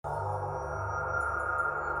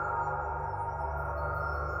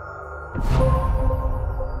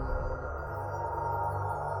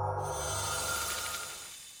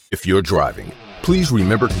If you're driving, please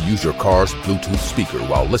remember to use your car's Bluetooth speaker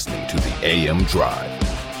while listening to the AM Drive.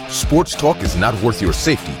 Sports talk is not worth your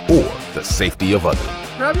safety or the safety of others.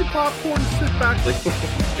 Grab your popcorn and sit back.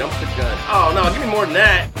 Jump the gun. Oh, no, give me more than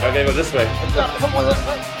that. Okay, go this way.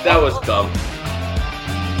 That was dumb.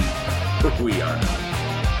 We are.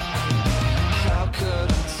 How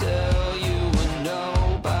could I tell you when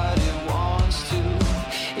nobody wants to?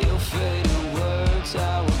 Ill-fated words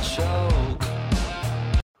I will choke.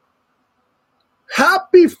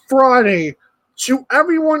 Happy Friday to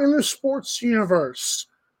everyone in the sports universe.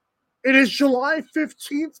 It is July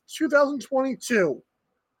 15th, 2022.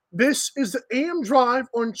 This is the AM Drive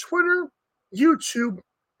on Twitter, YouTube,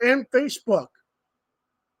 and Facebook.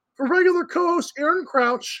 For regular co-host Aaron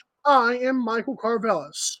Crouch, I am Michael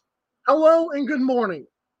Carvelis. Hello and good morning.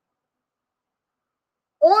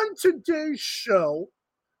 On today's show,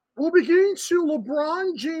 we'll be getting to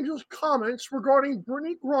LeBron James' comments regarding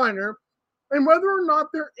Brittany Griner and whether or not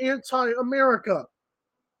they're anti-America.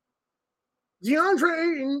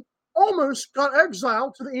 DeAndre Ayton almost got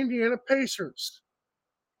exiled to the Indiana Pacers.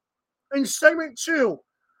 In segment 2,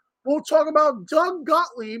 we'll talk about Doug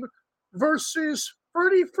Gottlieb versus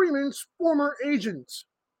Freddie Freeman's former agent.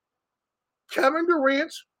 Kevin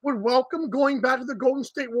Durant would welcome going back to the Golden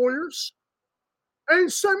State Warriors. And in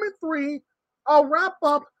segment 3, I'll wrap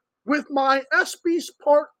up with my ESPYs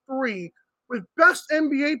Part 3 with Best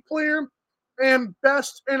NBA Player and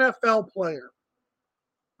Best NFL Player.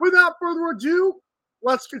 Without further ado,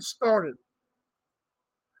 let's get started.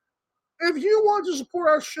 If you want to support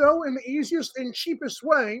our show in the easiest and cheapest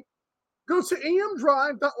way, go to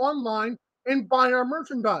amdrive.online and buy our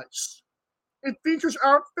merchandise. It features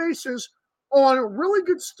our faces on really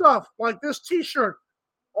good stuff like this t-shirt,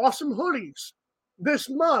 awesome hoodies, this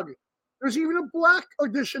mug. There's even a black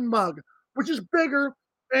edition mug, which is bigger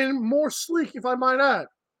and more sleek, if I might add.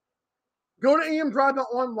 Go to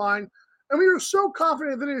amdrive.online, and we are so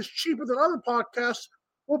confident that it is cheaper than other podcasts,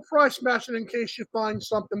 we'll price match it in case you find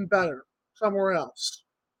something better somewhere else.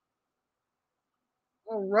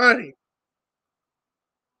 Alrighty.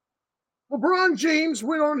 LeBron James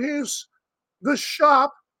went on The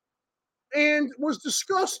Shop and was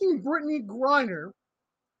discussing Brittany Griner,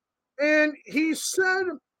 and he said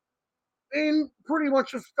in pretty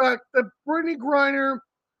much effect that Brittany Griner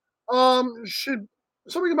should,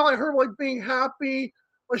 something about her like being happy,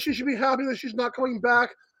 like she should be happy that she's not coming back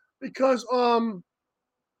because of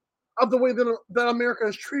the way that America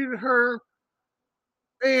has treated her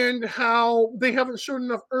and how they haven't shown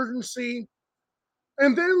enough urgency.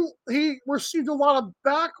 And then he received a lot of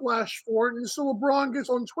backlash for it. And so LeBron gets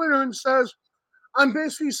on Twitter and says, I'm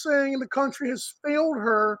basically saying the country has failed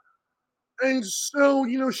her. And so,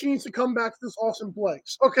 she needs to come back to this awesome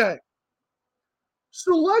place. Okay.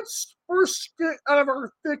 So let's first get out of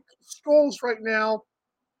our thick skulls right now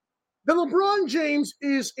that LeBron James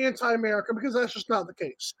is anti-America, because that's just not the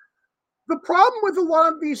case. The problem with a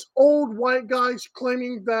lot of these old white guys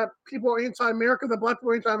claiming that people are anti-America, that black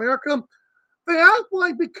people are anti-America, they act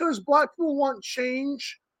like because black people want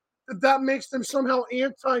change, that makes them somehow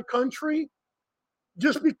anti-country.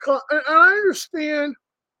 Just because, and I understand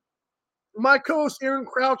my co-host Aaron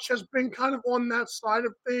Crouch has been kind of on that side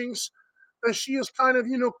of things, that she has kind of,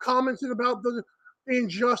 commented about the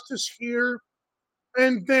injustice here,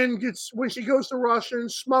 and then when she goes to Russia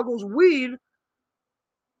and smuggles weed,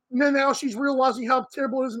 and then now she's realizing how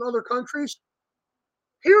terrible it is in other countries.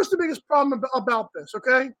 Here's the biggest problem about this,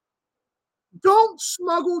 okay? Don't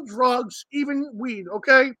smuggle drugs, even weed,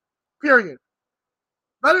 okay? Period.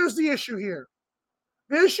 That is the issue here.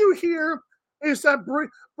 The issue here is that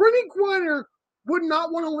Brittany Griner would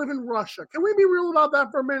not want to live in Russia. Can we be real about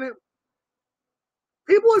that for a minute?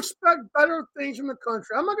 People expect better things from the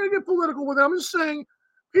country. I'm not going to get political with it. I'm just saying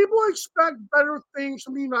people expect better things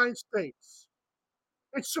from the United States.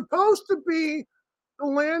 It's supposed to be the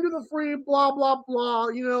land of the free, blah, blah, blah.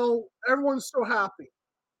 Everyone's so happy.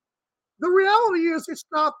 The reality is it's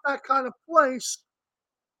not that kind of place.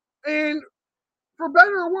 And for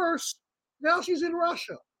better or worse, now she's in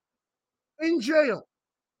Russia, in jail.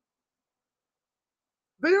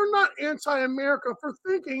 They are not anti-America for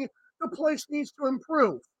thinking the place needs to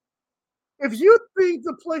improve. If you think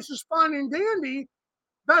the place is fine and dandy,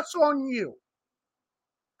 that's on you.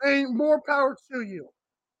 And more power to you.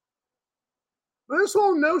 This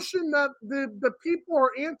whole notion that the people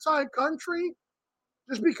are anti-country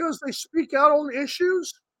just because they speak out on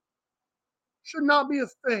issues should not be a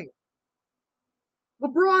thing.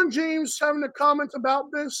 LeBron James having a comment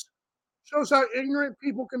about this shows how ignorant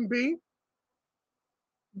people can be.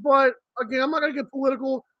 But again, I'm not going to get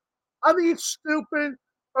political. I think it's stupid,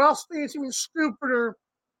 but I'll say it's even stupider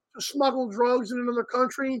to smuggle drugs in another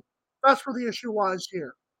country. That's where the issue lies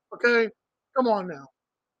here. Okay? Come on now.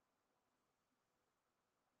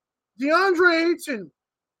 DeAndre Ayton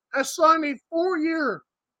has signed a 4-year,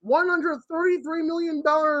 $133 million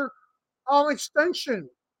extension.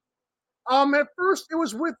 At first, it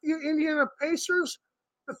was with the Indiana Pacers.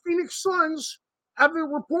 The Phoenix Suns have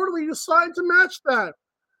reportedly decided to match that.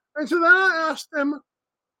 And so then I asked them,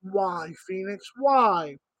 why, Phoenix?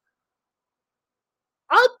 Why?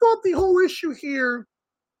 I thought the whole issue here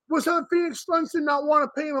was that the Phoenix Suns did not want to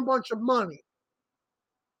pay him a bunch of money.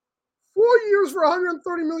 4 years for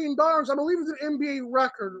 $130 million, I believe is an NBA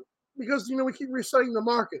record because, we keep resetting the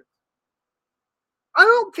market. I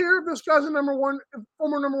don't care if this guy's a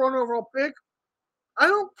former number one overall pick. I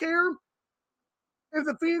don't care if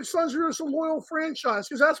the Phoenix Suns are just a loyal franchise,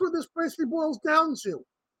 because that's what this basically boils down to.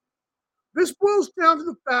 This boils down to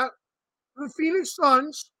the fact that the Phoenix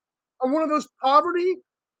Suns are one of those poverty,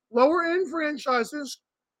 lower-end franchises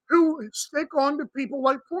who stick on to people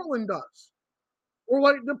like Portland does, or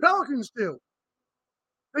like the Pelicans do.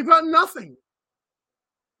 They've got nothing.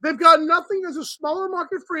 They've got nothing as a smaller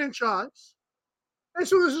market franchise, and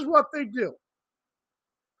so this is what they do.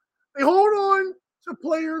 They hold on to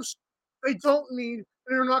players they don't need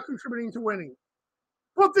and are not contributing to winning.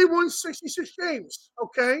 But they won 66 games,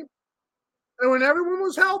 okay? And when everyone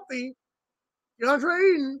was healthy,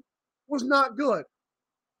 DeAndre Ayton was not good.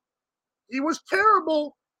 He was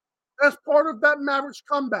terrible as part of that Mavericks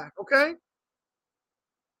comeback, okay?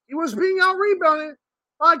 He was being out-rebounded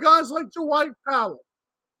by guys like Dwight Powell.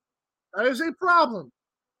 That is a problem.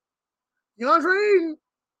 DeAndre Ayton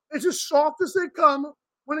is as soft as they come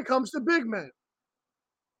when it comes to big men.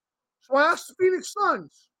 So I asked the Phoenix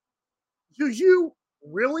Suns, do you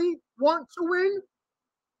really want to win?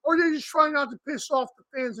 Or are you just trying not to piss off the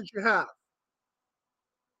fans that you have?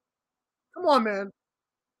 Come on, man.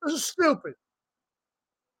 This is stupid.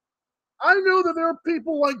 I know that there are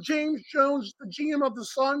people like James Jones, the GM of the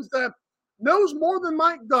Suns, that knows more than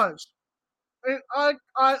Mike does. And I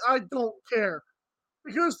don't care.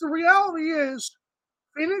 Because the reality is,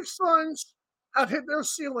 Phoenix Suns have hit their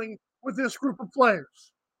ceiling with this group of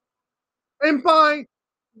players. And by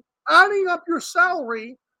adding up your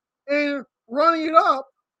salary and running it up,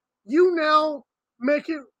 you now make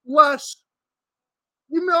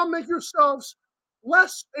yourselves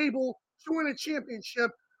less able to win a championship,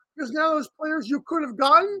 because now those players you could have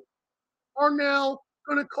gotten are now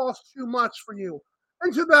going to cost too much for you.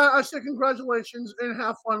 And to that, I say congratulations and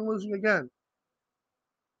have fun losing again.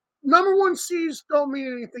 Number one seeds don't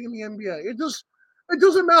mean anything in the NBA. It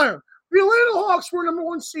doesn't matter. The Atlanta Hawks were number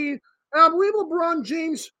one seed, and I believe LeBron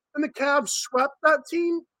James and the Cavs swept that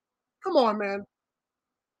team. Come on, man.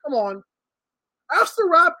 Come on. Ask the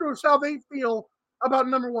Raptors how they feel about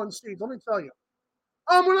number one seeds. Let me tell you.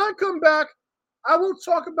 When I come back, I will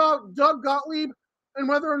talk about Doug Gottlieb and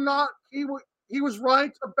whether or not he was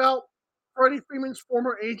right about Freddie Freeman's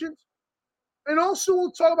former agent. And also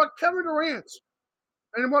we'll talk about Kevin Durant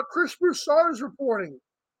and what Chris Broussard is reporting.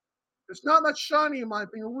 It's not that shiny, in my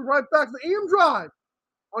opinion. We'll be right back to the AM Drive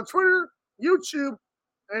on Twitter, YouTube,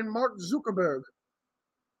 and Mark Zuckerberg.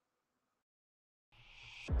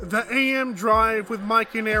 The AM Drive with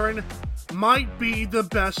Mike and Aaron might be the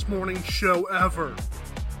best morning show ever.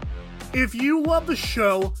 If you love the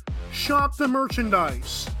show, shop the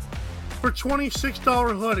merchandise for $26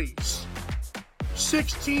 hoodies,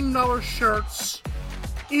 $16 shirts,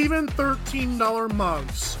 even $13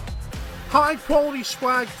 mugs. High quality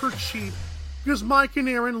swag for cheap, because Mike and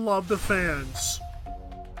Aaron love the fans.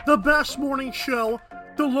 The best morning show,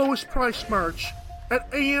 the lowest price merch at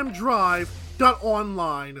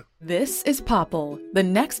amdrive.online. This is Popple, the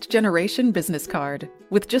next generation business card.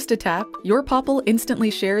 With just a tap, your Popple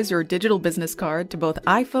instantly shares your digital business card to both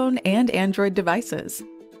iPhone and Android devices.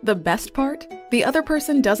 The best part? The other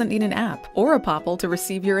person doesn't need an app or a Popple to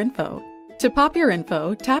receive your info. To pop your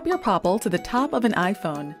info, tap your Popple to the top of an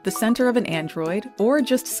iPhone, the center of an Android, or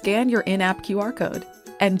just scan your in-app QR code.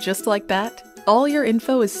 And just like that, all your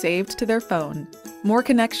info is saved to their phone. More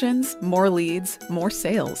connections, more leads, more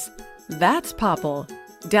sales. That's Popple.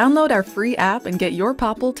 Download our free app and get your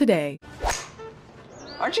Popple today.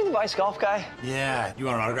 Aren't you the Vice Golf guy? Yeah. You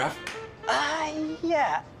want an autograph?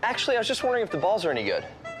 Yeah. Actually, I was just wondering if the balls are any good.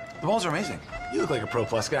 The balls are amazing. You look like a Pro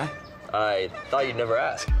Plus guy. I thought you'd never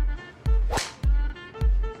ask.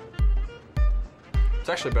 It's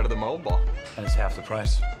actually better than my old ball. And it's half the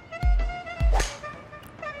price.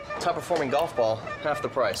 Top performing golf ball, half the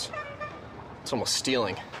price. It's almost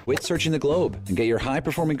stealing. Quit searching the globe and get your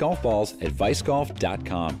high-performing golf balls at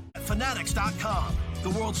vicegolf.com. Fanatics.com, the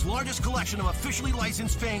world's largest collection of officially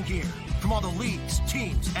licensed fan gear from all the leagues,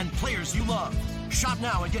 teams, and players you love. Shop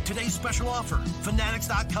now and get today's special offer.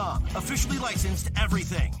 Fanatics.com, officially licensed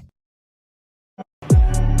everything.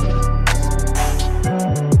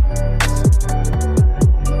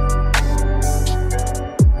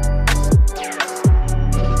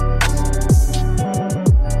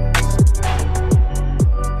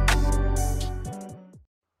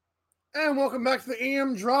 And welcome back to the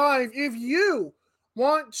AM Drive. If you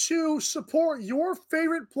want to support your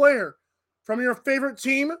favorite player from your favorite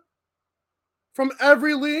team, from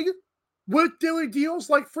every league, with daily deals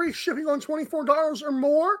like free shipping on $24 or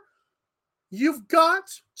more, you've got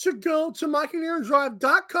to go to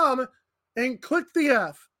MikeandAaronDrive.com and click the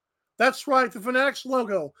F. That's right, the Fanatics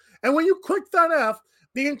logo. And when you click that F,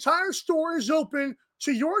 the entire store is open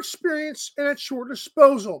to your experience and at your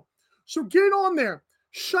disposal. So get on there.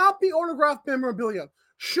 Shop the autographed memorabilia.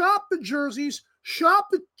 Shop the jerseys. Shop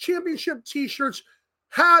the championship t-shirts,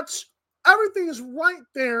 hats. Everything is right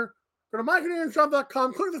there. Go to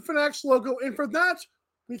MikeandAaronDrive.com, click the Fanatics logo, and for that,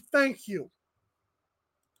 we thank you.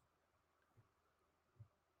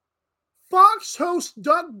 Fox host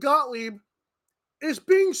Doug Gottlieb is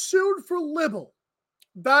being sued for libel.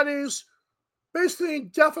 That is basically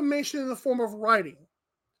defamation in the form of writing.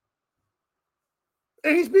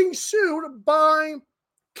 And he's being sued by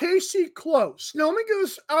Casey Close. Now, let me get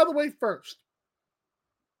this out of the way first.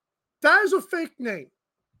 That is a fake name.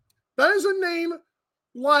 That is a name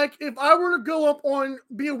like if I were to go up on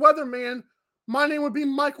be a weatherman, my name would be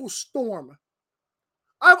Michael Storm.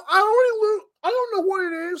 I don't know what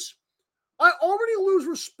it is. I already lose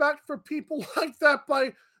respect for people like that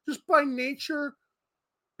by nature,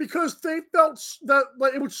 because they felt that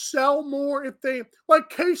like it would sell more if they like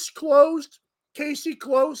Casey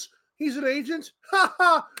Close. He's an agent. Ha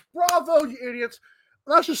ha! Bravo, you idiots.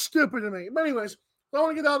 That's just stupid to me. But anyways, I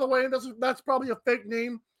want to get out of the way. That's probably a fake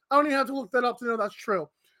name. I don't even have to look that up to know that's true.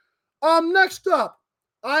 Next up,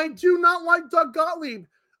 I do not like Doug Gottlieb.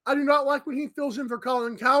 I do not like when he fills in for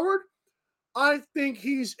Colin Cowherd. I think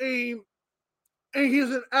he's an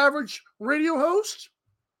average radio host.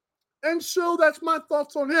 And so that's my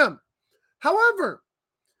thoughts on him. However,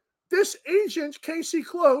 this agent, Casey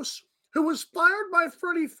Close, who was fired by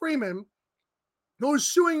Freddie Freeman, who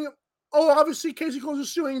is suing, obviously Casey Close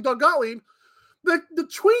is suing Doug Gottlieb. The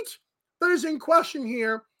tweet that is in question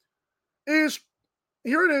here it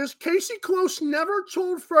is. Casey Close never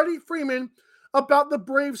told Freddie Freeman about the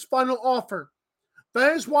Braves' final offer.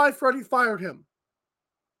 That is why Freddie fired him.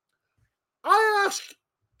 I asked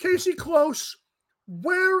Casey Close,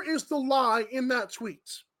 where is the lie in that tweet?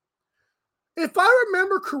 If I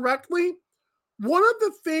remember correctly, one of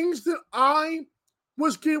the things that I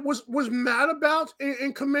was mad about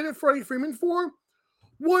and commended Freddie Freeman for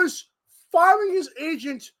was firing his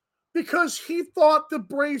agent because he thought the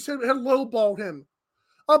Braves had lowballed him.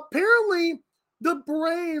 Apparently, the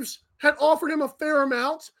Braves had offered him a fair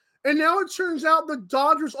amount, and now it turns out the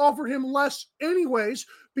Dodgers offered him less anyways,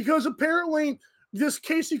 because apparently this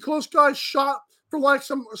Casey Close guy shot for like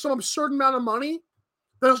some absurd amount of money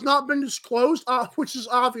that has not been disclosed, which is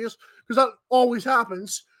obvious because that always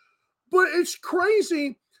happens. But it's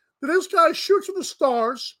crazy that this guy shoots for the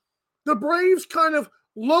stars. The Braves kind of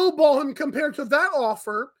lowball him compared to that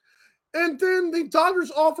offer. And then the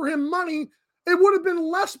Dodgers offer him money. It would have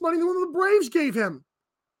been less money than what the Braves gave him.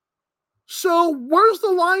 So where's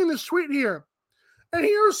the line in this tweet here? And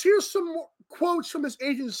here's some more quotes from his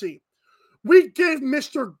agency. We gave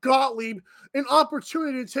Mr. Gottlieb an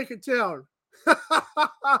opportunity to take it down.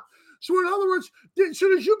 So in other words, did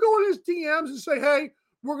you go in his DMs and say, hey,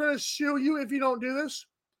 we're going to sue you if you don't do this?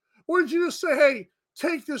 Or did you just say, hey,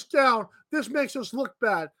 take this down. This makes us look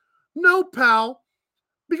bad. No, pal.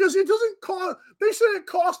 Because it doesn't cost, they said it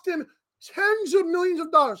cost him tens of millions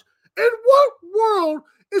of dollars. In what world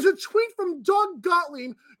is a tweet from Doug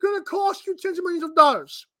Gottlieb going to cost you tens of millions of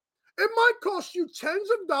dollars? It might cost you tens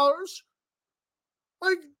of dollars.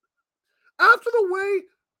 Like, after the way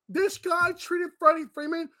this guy treated Freddie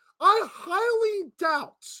Freeman, I highly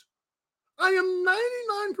doubt, I am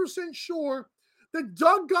 99% sure that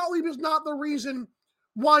Doug Gottlieb is not the reason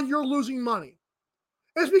why you're losing money.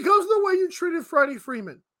 It's because of the way you treated Freddie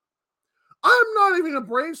Freeman. I'm not even a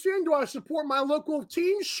Braves fan. Do I support my local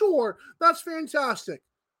team? Sure, that's fantastic.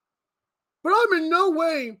 But I'm in no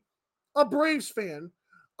way a Braves fan.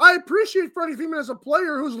 I appreciate Freddie Freeman as a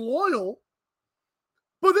player who's loyal,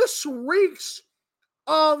 but this reeks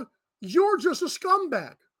of you're just a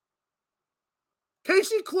scumbag.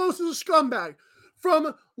 Casey Close is a scumbag.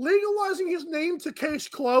 From legalizing his name to case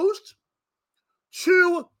closed,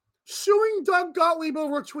 to suing Doug Gottlieb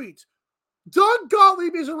over a tweet. Doug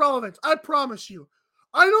Gottlieb is irrelevant, I promise you.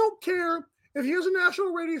 I don't care if he has a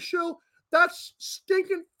national radio show. That's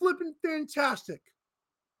stinking flippin' fantastic.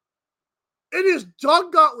 It is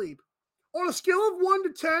Doug Gottlieb. On a scale of 1 to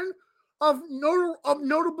 10 of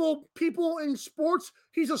notable people in sports,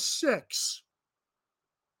 he's a 6.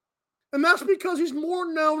 And that's because he's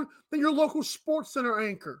more known than your local sports center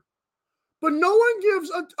anchor. But no one gives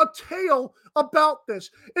a tale about this.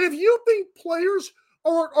 And if you think players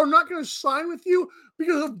are not going to sign with you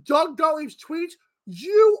because of Doug Gottlieb's tweets,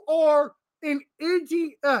 you are an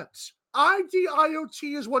idiot.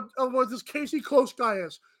 IDIOT is what this Casey Close guy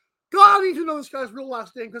is. God, I need to know this guy's real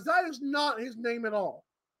last name because that is not his name at all.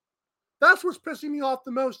 That's what's pissing me off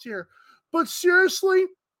the most here. But seriously,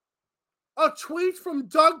 a tweet from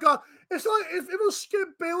Doug Gottlieb. It's like if it was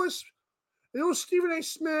Skip Bayless, if it was Stephen A.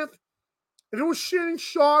 Smith, if it was Shannon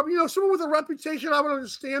Sharp, someone with a reputation, I would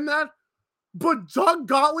understand that. But Doug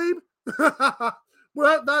Gottlieb,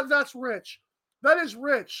 well, that's rich. That is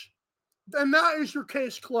rich. And that is your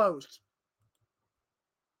case closed.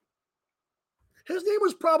 His name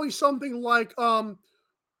was probably something like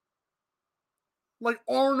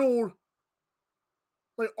Arnold,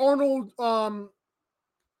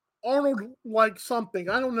 like something.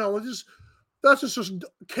 I don't know. That's just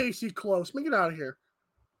Casey Close. Let me get out of here.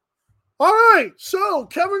 All right. So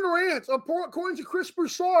Kevin Durant, according to Chris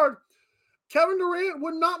Broussard, Kevin Durant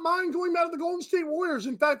would not mind going back to the Golden State Warriors.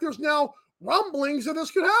 In fact, there's now rumblings that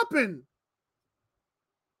this could happen.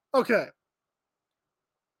 Okay.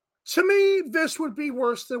 To me, this would be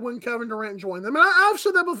worse than when Kevin Durant joined them. And I've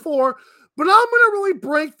said that before, but I'm going to really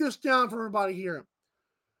break this down for everybody here.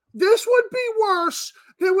 This would be worse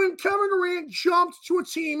than when Kevin Durant jumped to a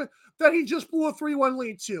team that he just blew a 3-1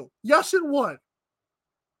 lead to. Yes, it would.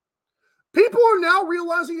 People are now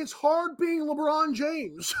realizing it's hard being LeBron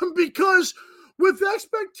James because with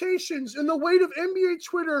expectations and the weight of NBA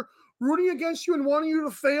Twitter rooting against you and wanting you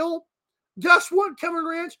to fail, guess what, Kevin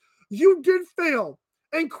Durant? You did fail,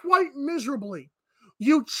 and quite miserably.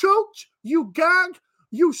 You choked, you gagged,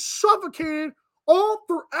 you suffocated, all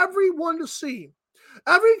for everyone to see.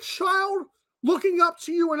 Every child looking up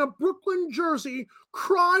to you in a Brooklyn jersey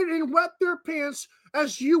cried and wet their pants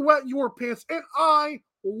as you wet your pants, and I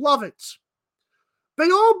love it. They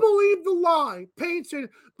all believe the lie painted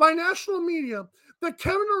by national media that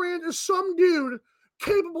Kevin Durant is some dude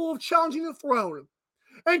capable of challenging the throne.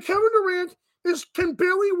 And Kevin Durant can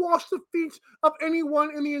barely wash the feet of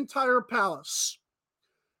anyone in the entire palace.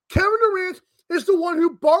 Kevin Durant is the one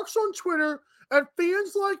who barks on Twitter at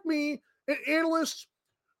fans like me and analysts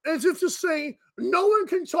as if to say, no one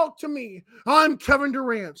can talk to me. I'm Kevin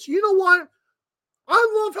Durant. You know what?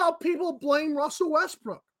 I love how people blame Russell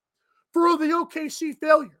Westbrook for the OKC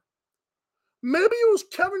failure. Maybe it was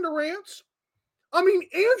Kevin Durant. I mean,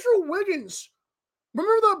 Andrew Wiggins.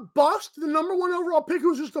 Remember the bust, the number 1 overall pick who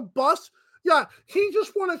was just a bust? Yeah, he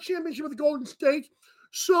just won a championship with Golden State.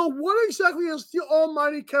 So what exactly has the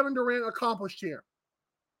almighty Kevin Durant accomplished here?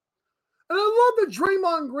 And I love that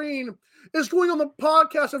Draymond Green is going on the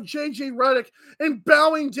podcast of JJ Redick and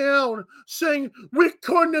bowing down, saying, we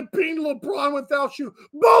couldn't have beaten LeBron without you.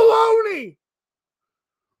 Baloney!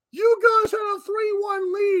 You guys had a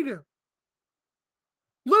 3-1 lead.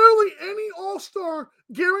 Literally any all-star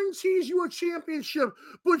guarantees you a championship,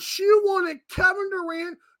 but you wanted Kevin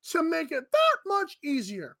Durant to make it that much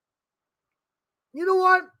easier. You know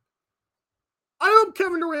what? I hope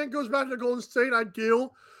Kevin Durant goes back to Golden State. I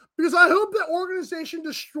do. Because I hope that organization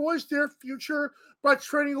destroys their future by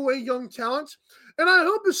trading away young talent. And I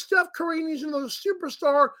hope that Steph Curry needs another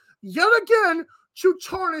superstar yet again to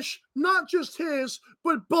tarnish not just his,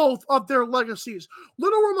 but both of their legacies.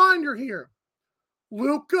 Little reminder here.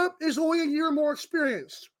 Luka is only a year more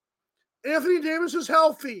experienced. Anthony Davis is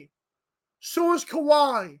healthy. So is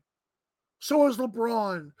Kawhi. So is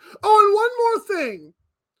LeBron. Oh, and one more thing.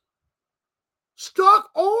 Stock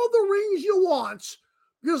all the rings you want.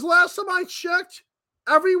 Because last time I checked,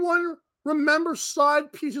 everyone remembers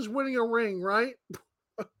side pieces winning a ring, right?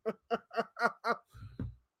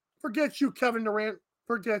 Forget you, Kevin Durant.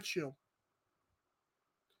 Forget you.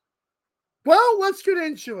 Well, let's get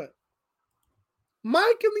into it.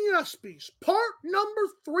 Mike and the ESPYs, part number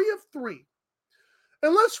 3 of 3.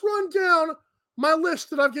 And let's run down my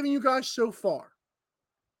list that I've given you guys so far.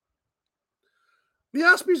 The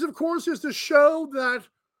ESPYs, of course, is the show that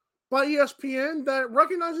by ESPN that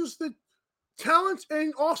recognizes the talent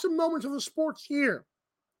and awesome moments of the sports year.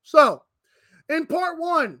 So, in part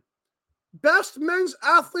 1, best men's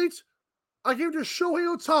athletes, I give it to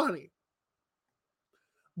Shohei Ohtani.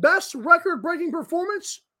 Best record-breaking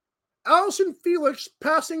performance, Allison Felix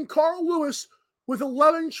passing Carl Lewis with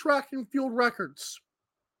 11 track and field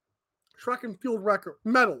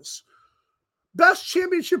medals. Best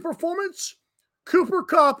championship performance, Cooper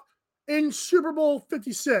Kupp in Super Bowl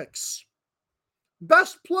 56.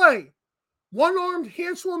 Best play, one-armed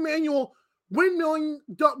Hansel Emmanuel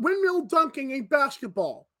windmill dunking a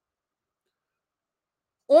basketball.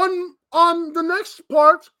 On the next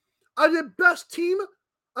part, I did best team.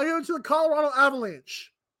 I gave it to the Colorado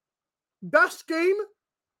Avalanche. Best game,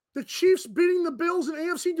 the Chiefs beating the Bills in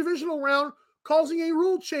AFC divisional round, causing a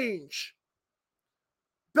rule change.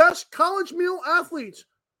 Best college male athlete,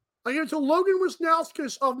 I give it to Logan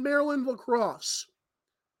Wisnauskas of Maryland lacrosse.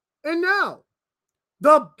 And now,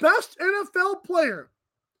 the best NFL player.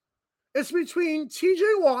 It's between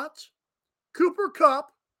TJ Watt, Cooper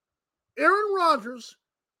Kupp, Aaron Rodgers,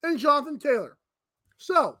 and Jonathan Taylor.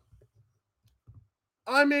 So,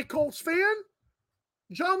 I'm a Colts fan.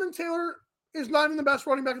 Jonathan Taylor is not even the best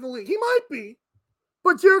running back in the league. He might be,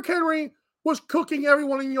 but Derrick Henry was cooking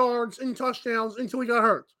everyone in yards and touchdowns until he got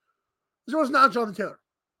hurt. So it was not Jonathan Taylor.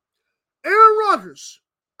 Aaron Rodgers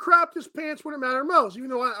crapped his pants when it mattered most. Even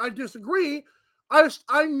though I disagree,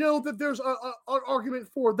 I know that there's an argument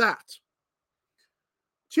for that.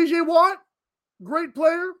 TJ Watt, great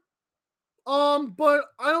player, but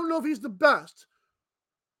I don't know if he's the best.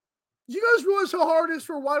 Do you guys realize how hard it is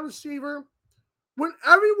for a wide receiver when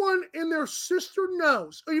everyone in their sister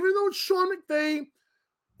knows, even though it's Sean McVay,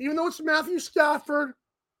 even though it's Matthew Stafford,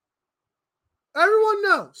 everyone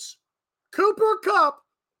knows Cooper Kupp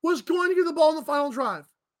was going to get the ball in the final drive,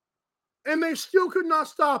 and they still could not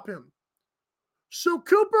stop him. So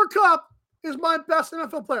Cooper Kupp is my best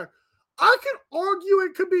NFL player. I could argue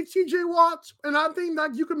it could be TJ Watt, and I think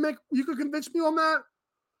that you could convince me on that,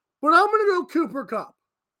 but I'm going to go Cooper Kupp.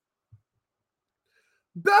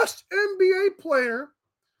 Best NBA player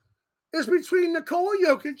is between Nikola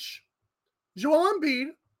Jokic, Joel Embiid,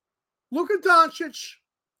 Luka Doncic,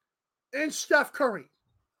 and Steph Curry.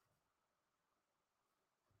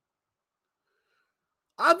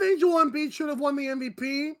 I think Joel Embiid should have won the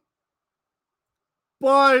MVP,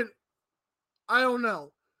 but I don't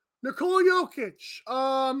know. Nikola Jokic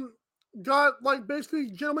got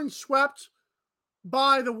basically gentlemen swept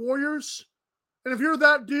by the Warriors. And if you're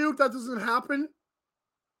that dude, that doesn't happen.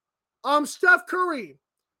 Steph Curry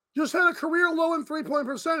just had a career low in three-point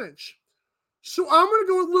percentage. So I'm going to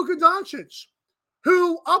go with Luka Doncic,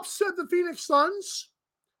 who upset the Phoenix Suns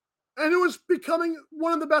and who is becoming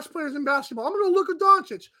one of the best players in basketball. I'm going to Luka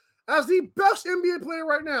Doncic as the best NBA player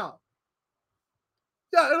right now.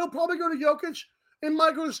 Yeah, it'll probably go to Jokic. It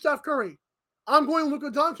might go to Steph Curry. I'm going Luka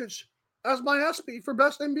Doncic as my SP for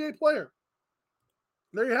best NBA player.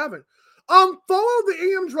 There you have it. Follow the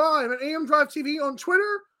AM Drive at AM Drive TV on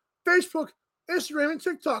Twitter, Facebook, Instagram, and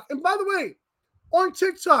TikTok. And by the way, on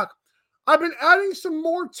TikTok, I've been adding some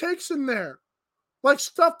more takes in there, like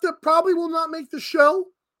stuff that probably will not make the show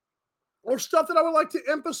or stuff that I would like to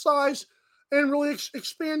emphasize and really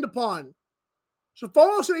expand upon. So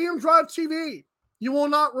follow us at AM Drive TV. You will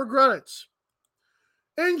not regret it.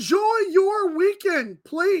 Enjoy your weekend,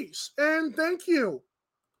 please, and thank you.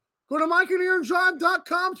 Go to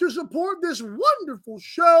MikeandAaronDrive.com to support this wonderful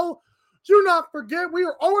show. Do not forget, we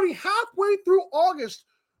are already halfway through August,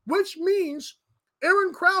 which means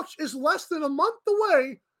Aaron Crouch is less than a month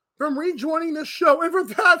away from rejoining this show. And for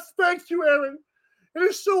that, thank you, Aaron. It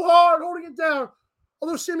is so hard holding it down,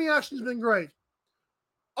 although Semi Action's been great.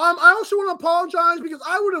 I also want to apologize because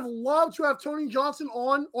I would have loved to have Tony Johnson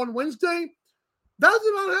on Wednesday. That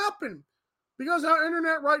did not happen because our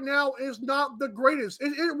internet right now is not the greatest.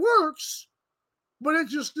 It works, but it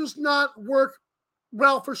just does not work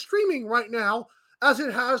well for streaming right now as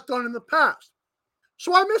it has done in the past.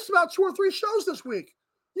 So I missed about 2 or 3 shows this week.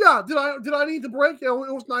 Yeah, did I need the break? It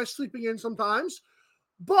was nice sleeping in sometimes,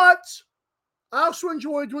 but I also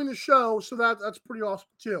enjoy doing the show, so that's pretty awesome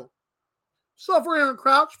too. So for Aaron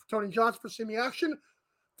Crouch, for Tony Johnson, for Semi Action,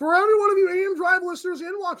 for every one of you AM Drive listeners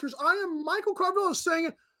and watchers, I am Michael Carvalho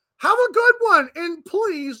saying, have a good one, and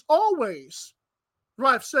please always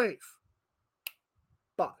drive safe.